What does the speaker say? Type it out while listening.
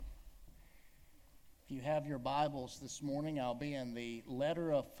If you have your Bibles this morning, I'll be in the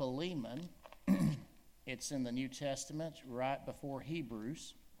letter of Philemon. It's in the New Testament, right before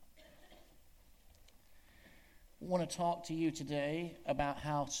Hebrews. I want to talk to you today about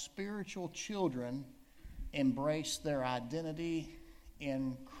how spiritual children embrace their identity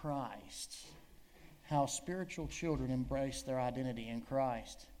in Christ. How spiritual children embrace their identity in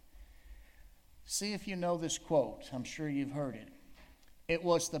Christ. See if you know this quote. I'm sure you've heard it. It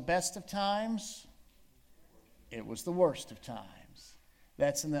was the best of times. It was the worst of times.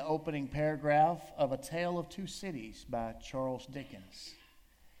 That's in the opening paragraph of A Tale of Two Cities by Charles Dickens.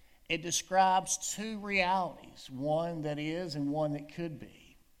 It describes two realities, one that is and one that could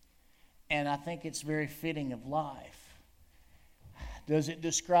be. And I think it's very fitting of life. Does it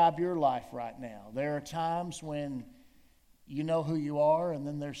describe your life right now? There are times when you know who you are, and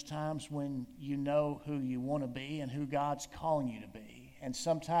then there's times when you know who you want to be and who God's calling you to be. And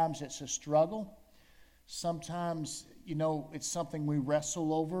sometimes it's a struggle. Sometimes, it's something we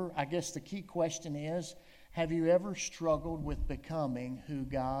wrestle over. I guess the key question is, have you ever struggled with becoming who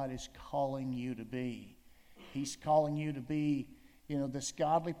God is calling you to be? He's calling you to be, this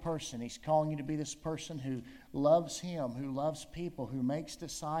godly person. He's calling you to be this person who loves Him, who loves people, who makes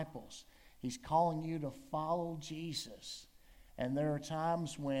disciples. He's calling you to follow Jesus. And there are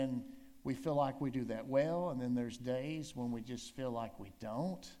times when we feel like we do that well, and then there's days when we just feel like we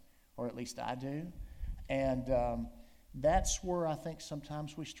don't, or at least I do. And that's where I think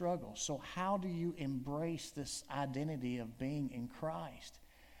sometimes we struggle. So how do you embrace this identity of being in Christ?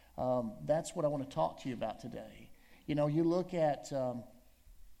 That's what I want to talk to you about today. You look at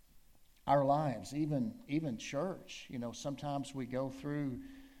our lives, even church. Sometimes we go through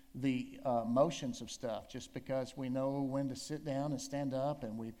the motions of stuff just because we know when to sit down and stand up,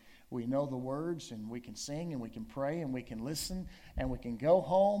 and we know the words, and we can sing, and we can pray, and we can listen, and we can go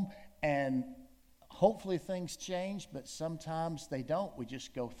home, and hopefully things change, but sometimes they don't. We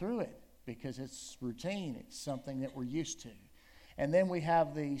just go through it because it's routine. It's something that we're used to. And then we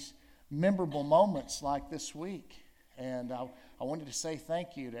have these memorable moments like this week. And I wanted to say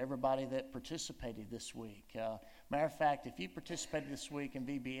thank you to everybody that participated this week. Matter of fact, if you participated this week in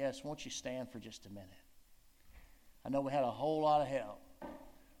VBS, won't you stand for just a minute? I know we had a whole lot of help.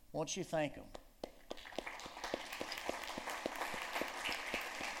 Won't you thank them?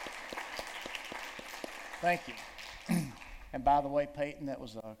 Thank you. And by the way, Peyton, that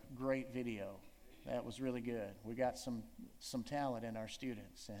was a great video. That was really good. We got some talent in our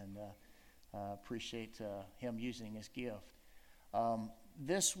students, and appreciate him using his gift.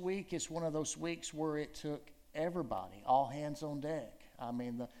 This week is one of those weeks where it took everybody, all hands on deck. I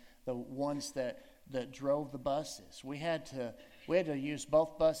mean, the ones that drove the buses. We had to use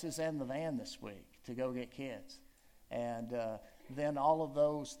both buses and the van this week to go get kids. And then all of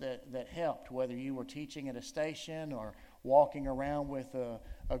those that helped, whether you were teaching at a station or walking around with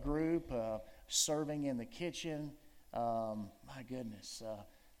a group, serving in the kitchen, my goodness,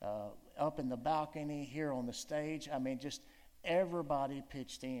 up in the balcony, here on the stage. I mean, just everybody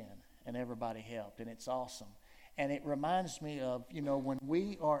pitched in and everybody helped, and it's awesome. And it reminds me of, when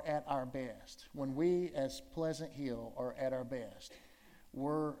we are at our best, when we as Pleasant Hill are at our best,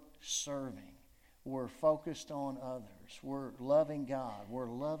 we're serving. We're focused on others. We're loving God. We're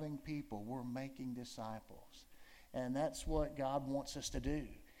loving people. We're making disciples. And that's what God wants us to do.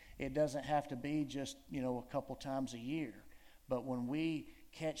 It doesn't have to be just, a couple times a year. But when we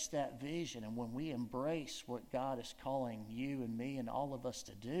catch that vision and when we embrace what God is calling you and me and all of us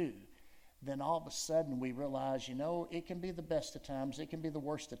to do, then all of a sudden we realize, it can be the best of times. It can be the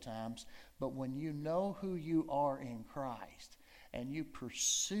worst of times. But when you know who you are in Christ, and you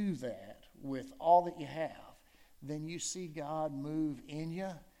pursue that with all that you have, then you see God move in you.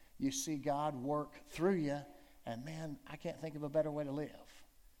 You see God work through you. And man, I can't think of a better way to live.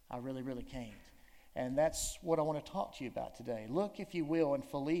 I really, really can't. And that's what I want to talk to you about today. Look, if you will, in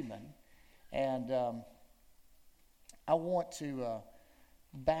Philemon. And I want to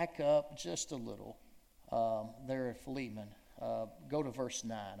back up just a little there at Philemon. Go to verse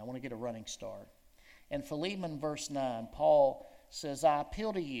 9. I want to get a running start. In Philemon verse 9, Paul says, I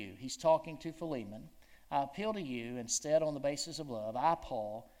appeal to you. He's talking to Philemon. I appeal to you instead on the basis of love. I,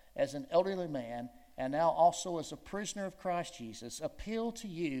 Paul, as an elderly man, and now also as a prisoner of Christ Jesus, appeal to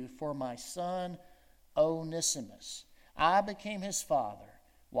you for my son Onesimus. I became his father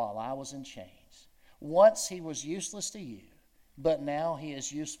while I was in chains. Once he was useless to you, but now he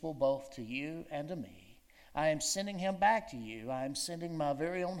is useful both to you and to me. I am sending him back to you. I am sending my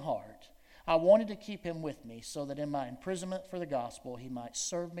very own heart. I wanted to keep him with me so that in my imprisonment for the gospel he might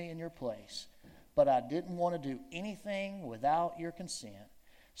serve me in your place. But I didn't want to do anything without your consent,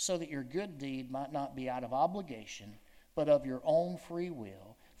 so that your good deed might not be out of obligation, but of your own free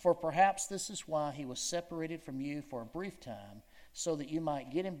will. For perhaps this is why he was separated from you for a brief time, so that you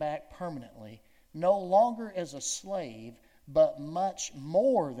might get him back permanently, no longer as a slave, but much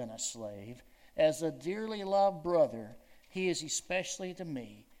more than a slave, as a dearly loved brother. He is especially to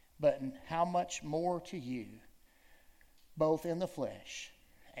me, but how much more to you, both in the flesh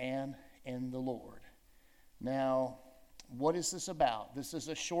and in the Lord. Now, what is this about? This is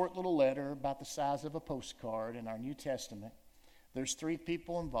a short little letter about the size of a postcard in our New Testament. There's three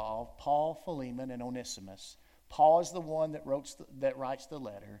people involved: Paul, Philemon, and Onesimus. Paul is the one that writes the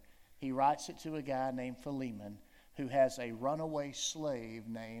letter. He writes it to a guy named Philemon who has a runaway slave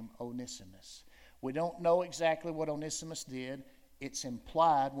named Onesimus. We don't know exactly what Onesimus did. It's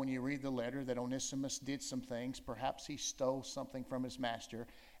implied when you read the letter that Onesimus did some things. Perhaps he stole something from his master,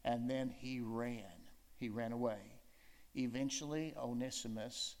 and then he ran. He ran away. Eventually,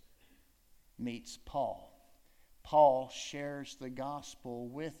 Onesimus meets Paul. Paul shares the gospel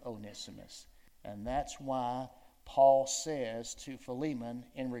with Onesimus, and that's why Paul says to Philemon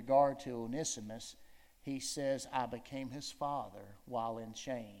in regard to Onesimus, he says, I became his father while in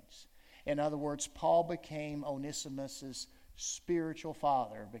chains. In other words, Paul became Onesimus's spiritual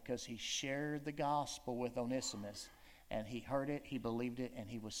father because he shared the gospel with Onesimus, and he heard it, he believed it, and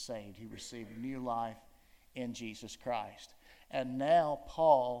he was saved. He received new life in Jesus Christ. And now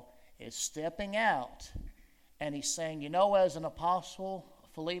Paul is stepping out, and he's saying, you know, as an apostle,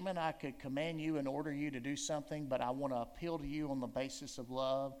 Philemon, I could command you and order you to do something, but I want to appeal to you on the basis of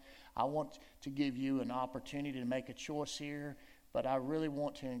love. I want to give you an opportunity to make a choice here, but I really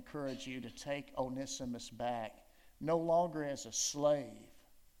want to encourage you to take Onesimus back, no longer as a slave,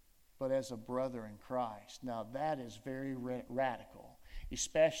 but as a brother in Christ. Now, that is very radical,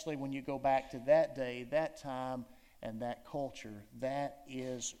 especially when you go back to that day, that time, and that culture. That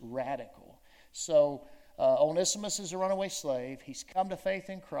is radical. So, Onesimus is a runaway slave. He's come to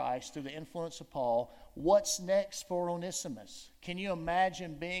faith in Christ through the influence of Paul. What's next for Onesimus? Can you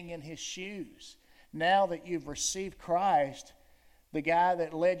imagine being in his shoes? Now that you've received Christ, the guy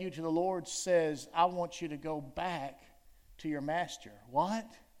that led you to the Lord says, I want you to go back to your master. What?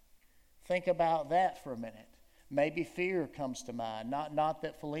 Think about that for a minute. Maybe fear comes to mind. Not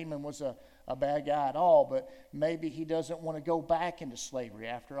that Philemon was a bad guy at all, but maybe he doesn't want to go back into slavery.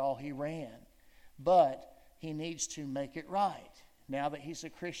 After all, he ran. But he needs to make it right. Now that he's a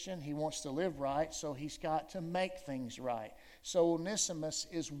Christian, he wants to live right, so he's got to make things right. So Onesimus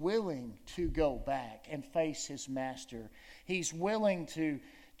is willing to go back and face his master. He's willing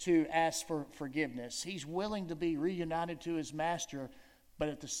to ask for forgiveness. He's willing to be reunited to his master, but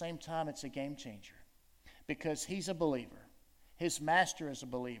at the same time, it's a game changer because he's a believer. His master is a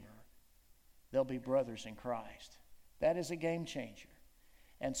believer. They'll be brothers in Christ. That is a game changer.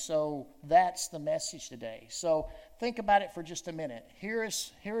 And so that's the message today. So think about it for just a minute. Here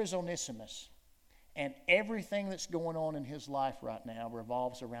is Onesimus. And everything that's going on in his life right now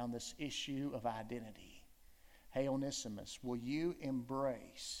revolves around this issue of identity. Hey, Onesimus, will you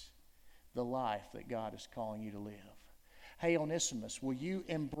embrace the life that God is calling you to live? Hey, Onesimus, will you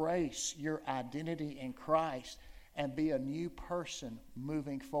embrace your identity in Christ and be a new person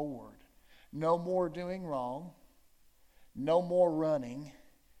moving forward? No more doing wrong. No more running.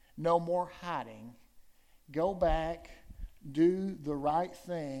 No more hiding. Go back, do the right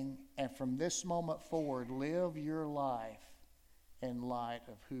thing, and from this moment forward, live your life in light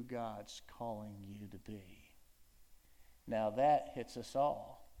of who God's calling you to be. Now that hits us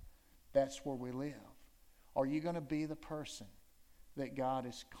all. That's where we live. Are you going to be the person that God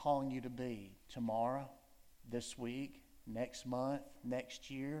is calling you to be tomorrow, this week, next month, next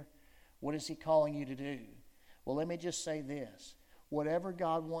year? What is he calling you to do? Well, let me just say this. Whatever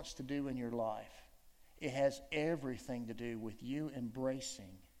God wants to do in your life, it has everything to do with you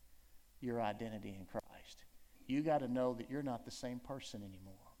embracing your identity in Christ. You got to know that you're not the same person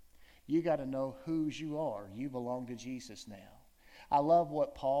anymore. You got to know whose you are. You belong to Jesus now. I love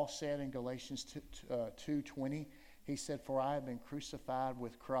what Paul said in Galatians 2:20. He said, for I have been crucified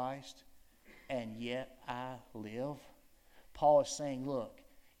with Christ, and yet I live. Paul is saying, look,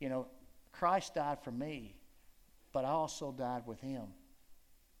 Christ died for me, but I also died with him.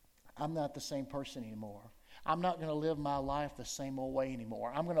 I'm not the same person anymore. I'm not going to live my life the same old way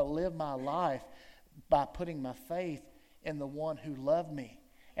anymore. I'm going to live my life by putting my faith in the one who loved me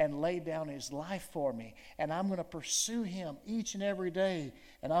and laid down his life for me. And I'm going to pursue him each and every day,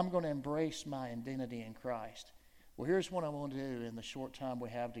 and I'm going to embrace my identity in Christ. Well, here's what I want to do in the short time we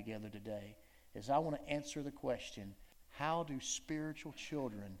have together today, is I want to answer the question, how do spiritual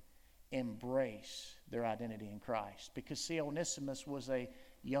children embrace their identity in Christ? Because, see, Onesimus was a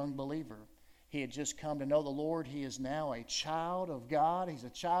young believer. He had just come to know the Lord. He is now a child of God. He's a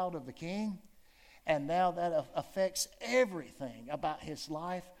child of the King. And now that affects everything about his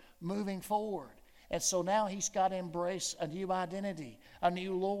life moving forward. And so now he's got to embrace a new identity, a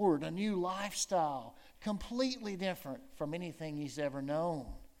new Lord, a new lifestyle, completely different from anything he's ever known.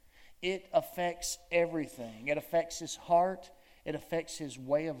 It affects everything. It affects his heart. It affects his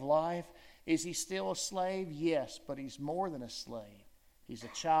way of life. Is he still a slave? Yes, but he's more than a slave. He's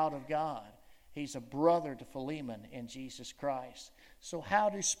a child of God. He's a brother to Philemon in Jesus Christ. So how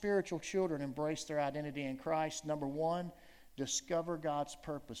do spiritual children embrace their identity in Christ? Number one, discover God's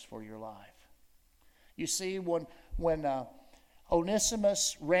purpose for your life. You see, when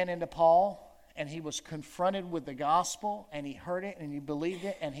Onesimus ran into Paul and he was confronted with the gospel and he heard it and he believed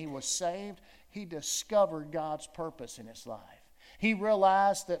it and he was saved, he discovered God's purpose in his life. He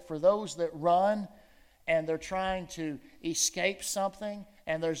realized that for those that run and they're trying to escape something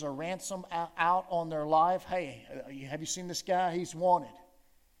and there's a ransom out on their life, hey, have you seen this guy? He's wanted.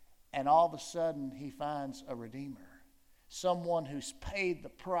 And all of a sudden he finds a redeemer, someone who's paid the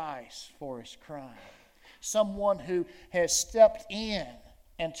price for his crime, someone who has stepped in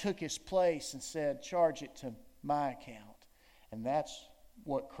and took his place and said, charge it to my account. And that's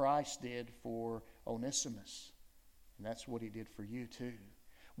what Christ did for Onesimus. And that's what he did for you too.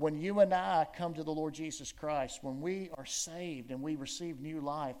 When you and I come to the Lord Jesus Christ, when we are saved and we receive new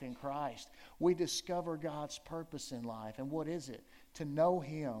life in Christ, we discover God's purpose in life. And what is it? To know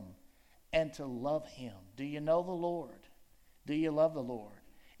him and to love him. Do you know the Lord? Do you love the Lord?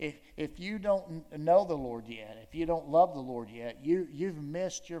 If you don't know the Lord yet, if you don't love the Lord yet, you've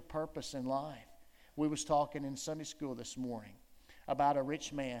missed your purpose in life. We was talking in Sunday school this morning about a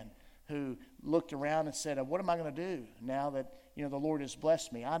rich man who looked around and said, what am I going to do now that the Lord has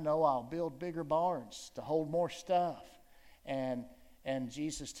blessed me? I know I'll build bigger barns to hold more stuff. And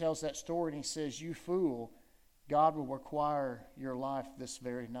Jesus tells that story and he says, you fool, God will require your life this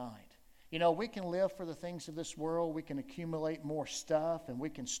very night. We can live for the things of this world. We can accumulate more stuff and we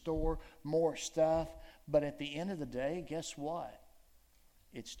can store more stuff. But at the end of the day, guess what?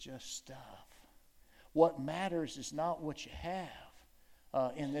 It's just stuff. What matters is not what you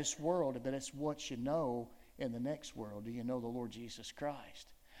have in this world, but it's what you know in the next world. Do you know the Lord Jesus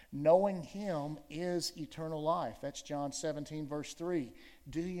Christ? Knowing him is eternal life. That's John 17, verse 3.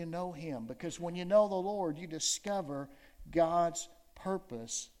 Do you know him? Because when you know the Lord, you discover God's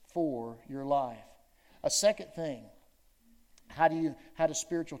purpose for your life. A second thing, how do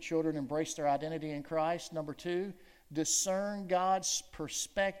spiritual children embrace their identity in Christ? Number two, discern God's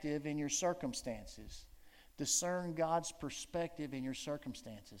perspective in your circumstances. Discern God's perspective in your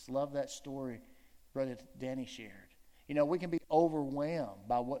circumstances. Love that story Brother Danny shared. We can be overwhelmed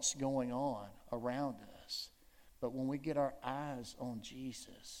by what's going on around us. But when we get our eyes on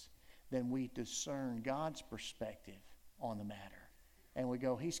Jesus, then we discern God's perspective on the matter. And we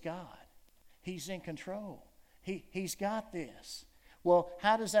go, he's God. He's in control. He's got this. Well,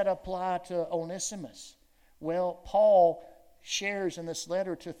 how does that apply to Onesimus? Well, Paul shares in this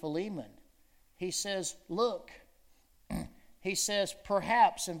letter to Philemon. He says, look, he says,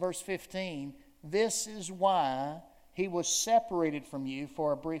 perhaps in verse 15, this is why he was separated from you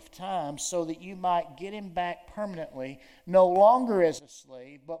for a brief time, so that you might get him back permanently, no longer as a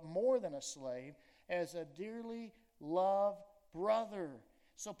slave, but more than a slave, as a dearly loved brother.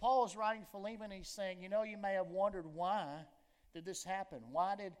 So Paul is writing to Philemon and he's saying, you may have wondered, why did this happen?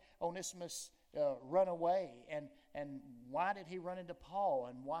 Why did Onesimus run away? And why did he run into Paul?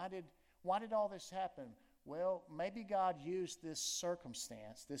 And why did all this happen? Well, maybe God used this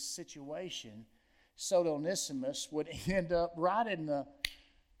circumstance, this situation, so that Onesimus would end up right in the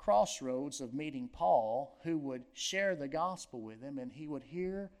crossroads of meeting Paul, who would share the gospel with him, and he would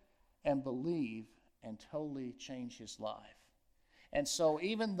hear and believe and totally change his life. And so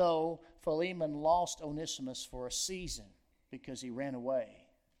even though Philemon lost Onesimus for a season because he ran away,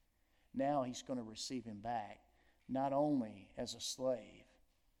 now he's going to receive him back, not only as a slave,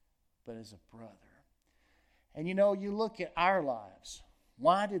 but as a brother. And you look at our lives.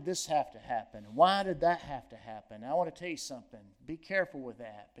 Why did this have to happen? Why did that have to happen? I want to tell you something. Be careful with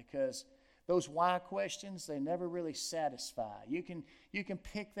that, because those why questions, they never really satisfy. You can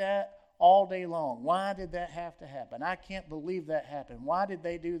pick that all day long. Why did that have to happen? I can't believe that happened. Why did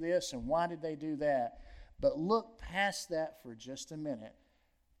they do this and why did they do that? But look past that for just a minute.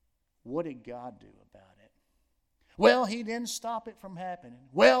 What did God do about it? Well, he didn't stop it from happening.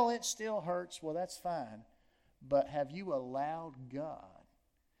 Well, it still hurts. Well, that's fine. But have you allowed God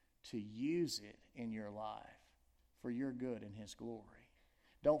to use it in your life for your good and his glory?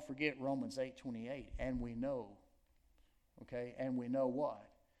 Don't forget Romans 8:28. And we know, and we know what?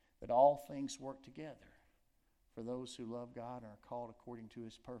 that all things work together for those who love God and are called according to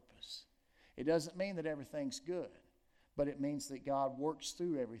His purpose. It doesn't mean that everything's good, but it means that God works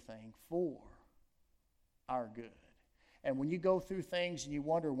through everything for our good. And when you go through things and you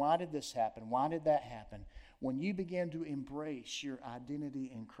wonder, why did this happen? Why did that happen? When you begin to embrace your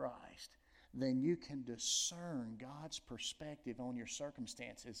identity in Christ, then you can discern God's perspective on your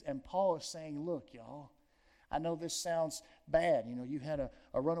circumstances. And Paul is saying, look, y'all, I know this sounds bad. You know, you had a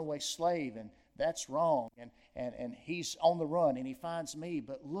runaway slave, and that's wrong. And he's on the run, and he finds me.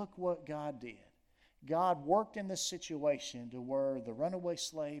 But look what God did. God worked in this situation to where the runaway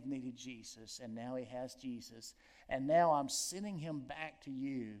slave needed Jesus, and now he has Jesus. And now I'm sending him back to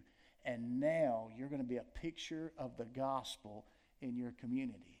you, and now you're going to be a picture of the gospel in your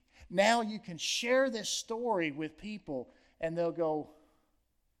community. Now you can share this story with people, and they'll go,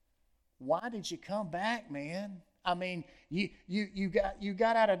 why did you come back, man? I mean, you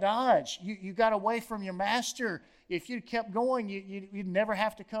got out of Dodge. You got away from your master. If you'd kept going, you'd never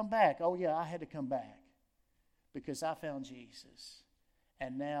have to come back. Oh, yeah, I had to come back because I found Jesus.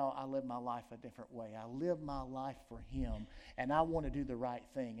 And now I live my life a different way. I live my life for Him, and I want to do the right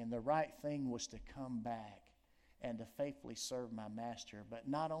thing. And the right thing was to come back and to faithfully serve my master. But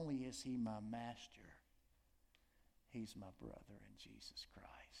not only is He my master, He's my brother in Jesus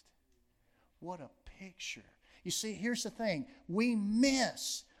Christ. What a picture. You see, here's the thing. We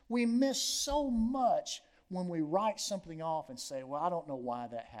miss so much when we write something off and say, well, I don't know why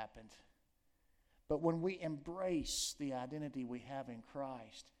that happened. But when we embrace the identity we have in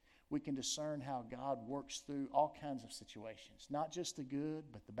Christ, we can discern how God works through all kinds of situations. Not just the good,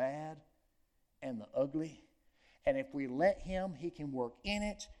 but the bad and the ugly. And if we let Him, He can work in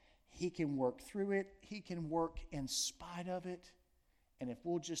it. He can work through it. He can work in spite of it. And if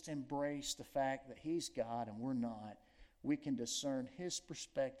we'll just embrace the fact that He's God and we're not, we can discern His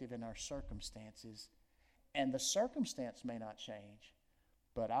perspective in our circumstances. And the circumstance may not change,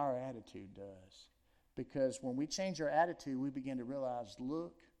 but our attitude does. Because when we change our attitude, we begin to realize,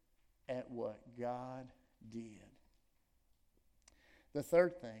 look at what God did. The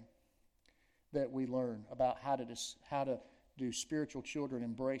third thing that we learn about how to do spiritual children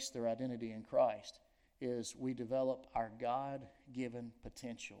embrace their identity in Christ is we develop our God-given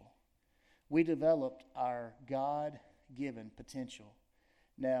potential. We developed our God-given potential.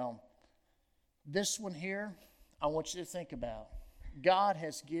 Now, this one here, I want you to think about. God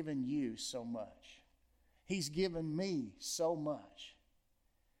has given you so much. He's given me so much.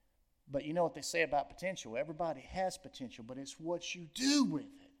 But you know what they say about potential? Everybody has potential, but it's what you do with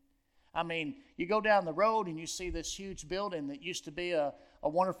it. I mean, you go down the road and you see this huge building that used to be a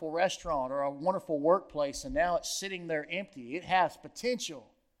wonderful restaurant or a wonderful workplace, and now it's sitting there empty. It has potential.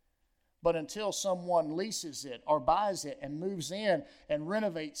 But until someone leases it or buys it and moves in and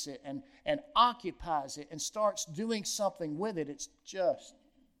renovates it and occupies it and starts doing something with it, it's just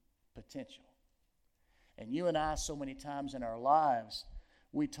potential. And you and I, so many times in our lives,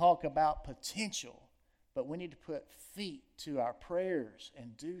 we talk about potential, but we need to put feet to our prayers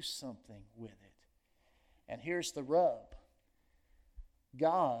and do something with it. And here's the rub.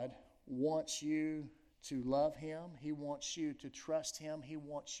 God wants you to love Him. He wants you to trust Him. He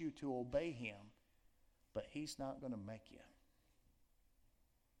wants you to obey Him. But He's not going to make you.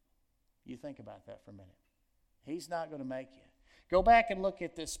 You think about that for a minute. He's not going to make you. Go back and look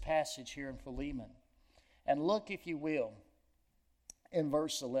at this passage here in Philemon. And look, if you will, in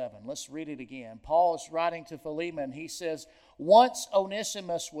verse 11. Let's read it again. Paul is writing to Philemon. He says, once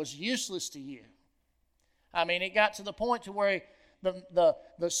Onesimus was useless to you. I mean, it got to the point to where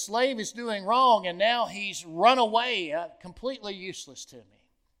the slave is doing wrong, and now he's run away, completely useless to me.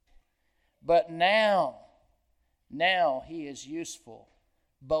 But now he is useful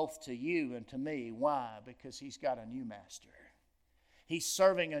both to you and to me. Why? Because he's got a new master. He's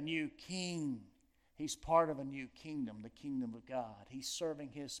serving a new king. He's part of a new kingdom, the kingdom of God. He's serving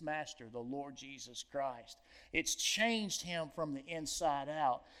his master, the Lord Jesus Christ. It's changed him from the inside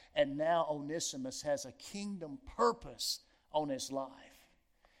out, and now Onesimus has a kingdom purpose on his life.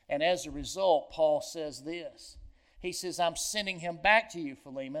 And as a result, Paul says this. He says, I'm sending him back to you,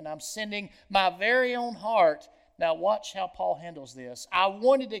 Philemon. I'm sending my very own heart. Now watch how Paul handles this. I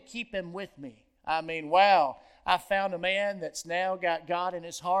wanted to keep him with me. I mean, wow. I found a man that's now got God in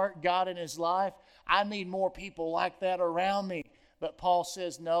his heart, God in his life. I need more people like that around me. But Paul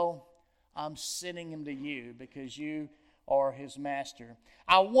says, no, I'm sending him to you because you are his master.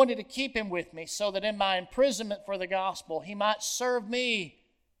 I wanted to keep him with me so that in my imprisonment for the gospel, he might serve me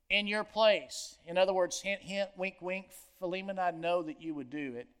in your place. In other words, hint, hint, wink, wink. Philemon, I know that you would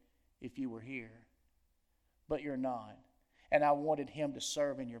do it if you were here. But you're not. and I wanted him to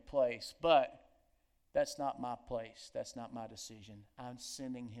serve in your place. But that's not my place. That's not my decision. I'm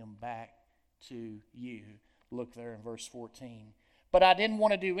sending him back to you. Look there in verse 14. But I didn't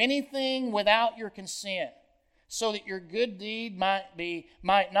want to do anything without your consent, so that your good deed might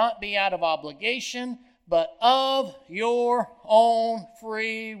not be out of obligation, but of your own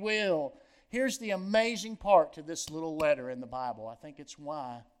free will. Here's the amazing part to this little letter in the Bible. I think it's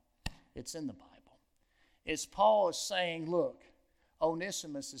why it's in the Bible. Is Paul is saying, look,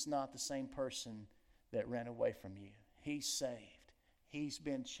 Onesimus is not the same person that ran away from you. He's saved. He's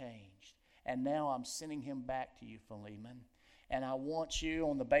been changed. And now I'm sending him back to you, Philemon. And I want you,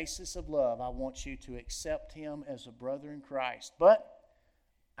 on the basis of love, I want you to accept him as a brother in Christ. But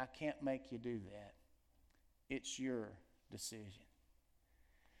I can't make you do that. It's your decision.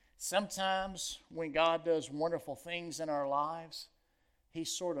 Sometimes when God does wonderful things in our lives, he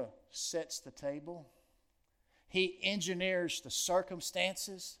sort of sets the table. He engineers the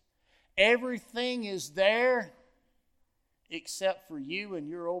circumstances. Everything is there except for you and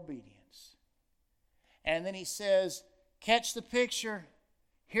your obedience. And then he says, catch the picture.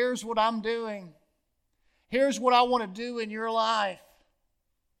 Here's what I'm doing. Here's what I want to do in your life.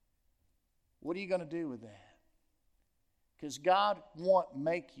 What are you going to do with that? Because God won't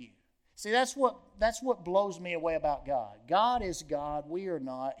make you. See, that's what blows me away about God. God is God. We are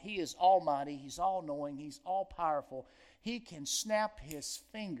not. He is almighty. He's all-knowing. He's all-powerful. He can snap his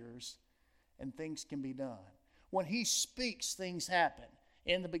fingers and things can be done. When he speaks, things happen.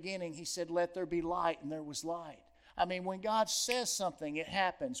 In the beginning, he said, let there be light, and there was light. I mean, when God says something, it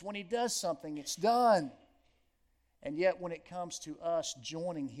happens. When he does something, it's done. And yet, when it comes to us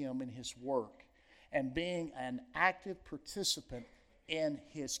joining him in his work and being an active participant in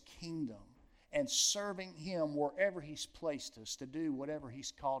his kingdom and serving him wherever he's placed us to do whatever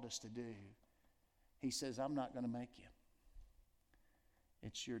he's called us to do, he says, I'm not going to make you.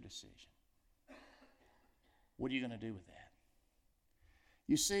 It's your decision. What are you going to do with that?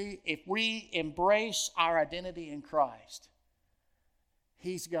 You see, if we embrace our identity in Christ,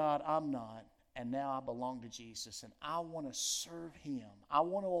 he's God, I'm not, and now I belong to Jesus, and I want to serve him. I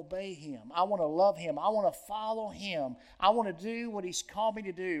want to obey him. I want to love him. I want to follow him. I want to do what he's called me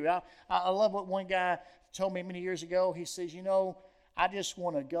to do. I love what one guy told me many years ago. He says, I just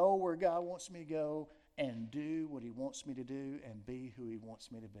want to go where God wants me to go and do what he wants me to do and be who he wants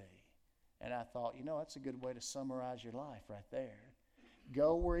me to be. And I thought, that's a good way to summarize your life right there.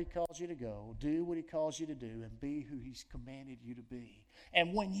 Go where he calls you to go, do what he calls you to do, and be who he's commanded you to be.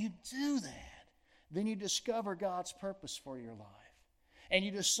 And when you do that, then you discover God's purpose for your life. And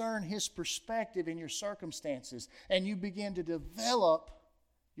you discern his perspective in your circumstances. And you begin to develop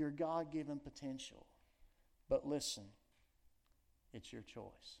your God-given potential. But listen, it's your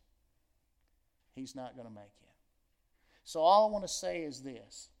choice. He's not going to make you. So all I want to say is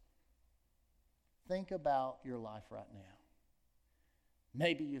this. Think about your life right now.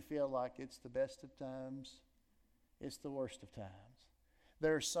 Maybe you feel like it's the best of times. It's the worst of times.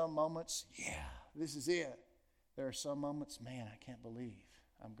 There are some moments, this is it. There are some moments, man, I can't believe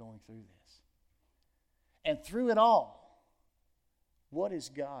I'm going through this. And through it all, what is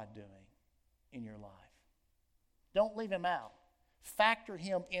God doing in your life? Don't leave him out. Factor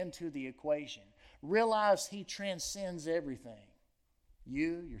him into the equation. Realize he transcends everything.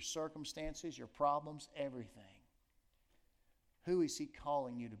 You, your circumstances, your problems, everything. Who is he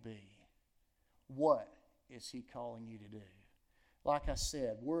calling you to be? What is he calling you to do? Like I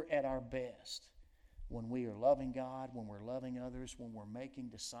said, we're at our best when we are loving God, when we're loving others, when we're making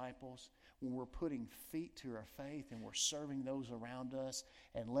disciples, when we're putting feet to our faith and we're serving those around us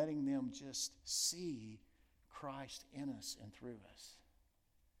and letting them just see Christ in us and through us.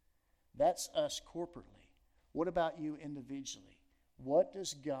 That's us corporately. What about you individually? What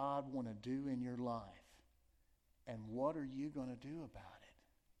does God want to do in your life? And what are you going to do about it?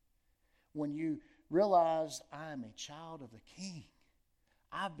 When you realize I am a child of the King,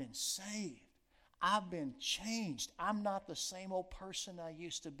 I've been saved, I've been changed, I'm not the same old person I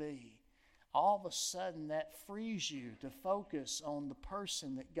used to be. All of a sudden that frees you to focus on the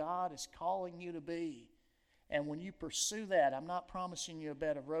person that God is calling you to be. And when you pursue that, I'm not promising you a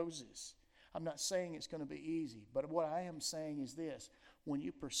bed of roses. I'm not saying it's going to be easy. But what I am saying is this. When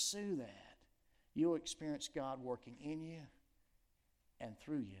you pursue that, you'll experience God working in you and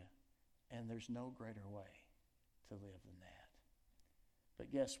through you. And there's no greater way to live than that.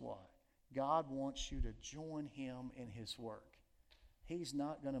 But guess what? God wants you to join him in his work. He's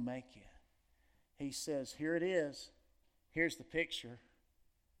not going to make you. He says, here it is. Here's the picture.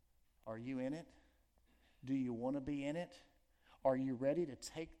 Are you in it? Do you want to be in it? Are you ready to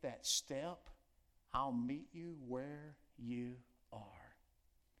take that step? I'll meet you where you are.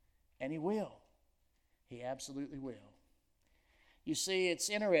 And He will. He absolutely will. You see, it's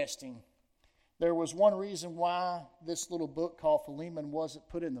interesting. There was one reason why this little book called Philemon wasn't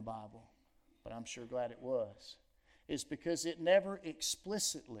put in the Bible, but I'm sure glad it was. It's because it never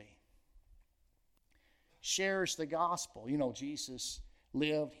explicitly shares the gospel. You know, Jesus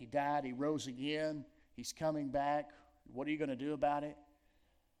lived, He died, He rose again, He's coming back. What are you going to do about it?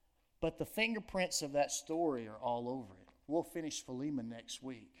 But the fingerprints of that story are all over it. We'll finish Philemon next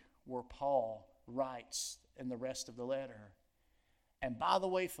week, where Paul writes in the rest of the letter. And by the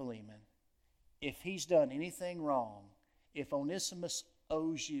way, Philemon, if he's done anything wrong, if Onesimus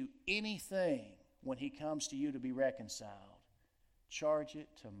owes you anything when he comes to you to be reconciled, charge it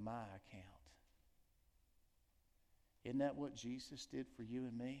to my account. Isn't that what Jesus did for you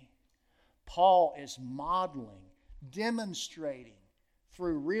and me? Paul is modeling, demonstrating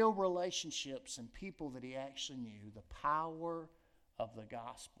through real relationships and people that he actually knew the power of the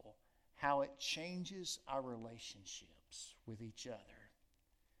gospel, how it changes our relationships with each other.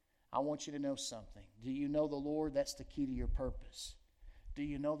 I want you to know something. Do you know the Lord? That's the key to your purpose. Do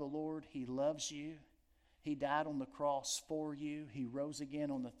you know the Lord? He loves you. He died on the cross for you. He rose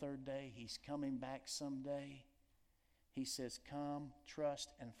again on the third day. He's coming back someday. He says, come,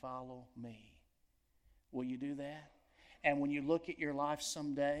 trust, and follow me. Will you do that? And when you look at your life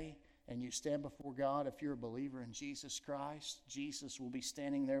someday and you stand before God, if you're a believer in Jesus Christ, Jesus will be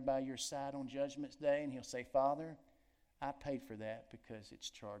standing there by your side on Judgment Day, and He'll say, Father, I paid for that because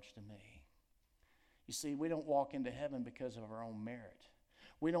it's charged to me. You see, we don't walk into heaven because of our own merit.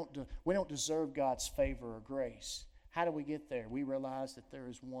 We don't deserve God's favor or grace. How do we get there? We realize that there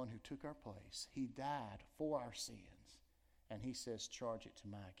is one who took our place. He died for our sins, and He says, charge it to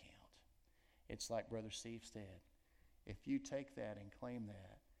my account. It's like Brother Steve said. If you take that and claim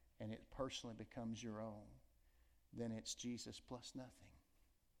that, and it personally becomes your own, then it's Jesus plus nothing.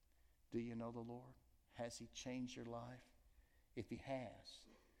 Do you know the Lord? Has He changed your life? If He has,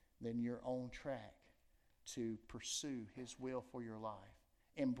 then you're on track to pursue His will for your life.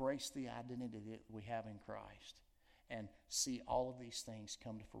 Embrace the identity that we have in Christ and see all of these things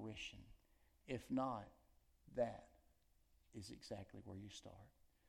come to fruition. If not, that is exactly where you start.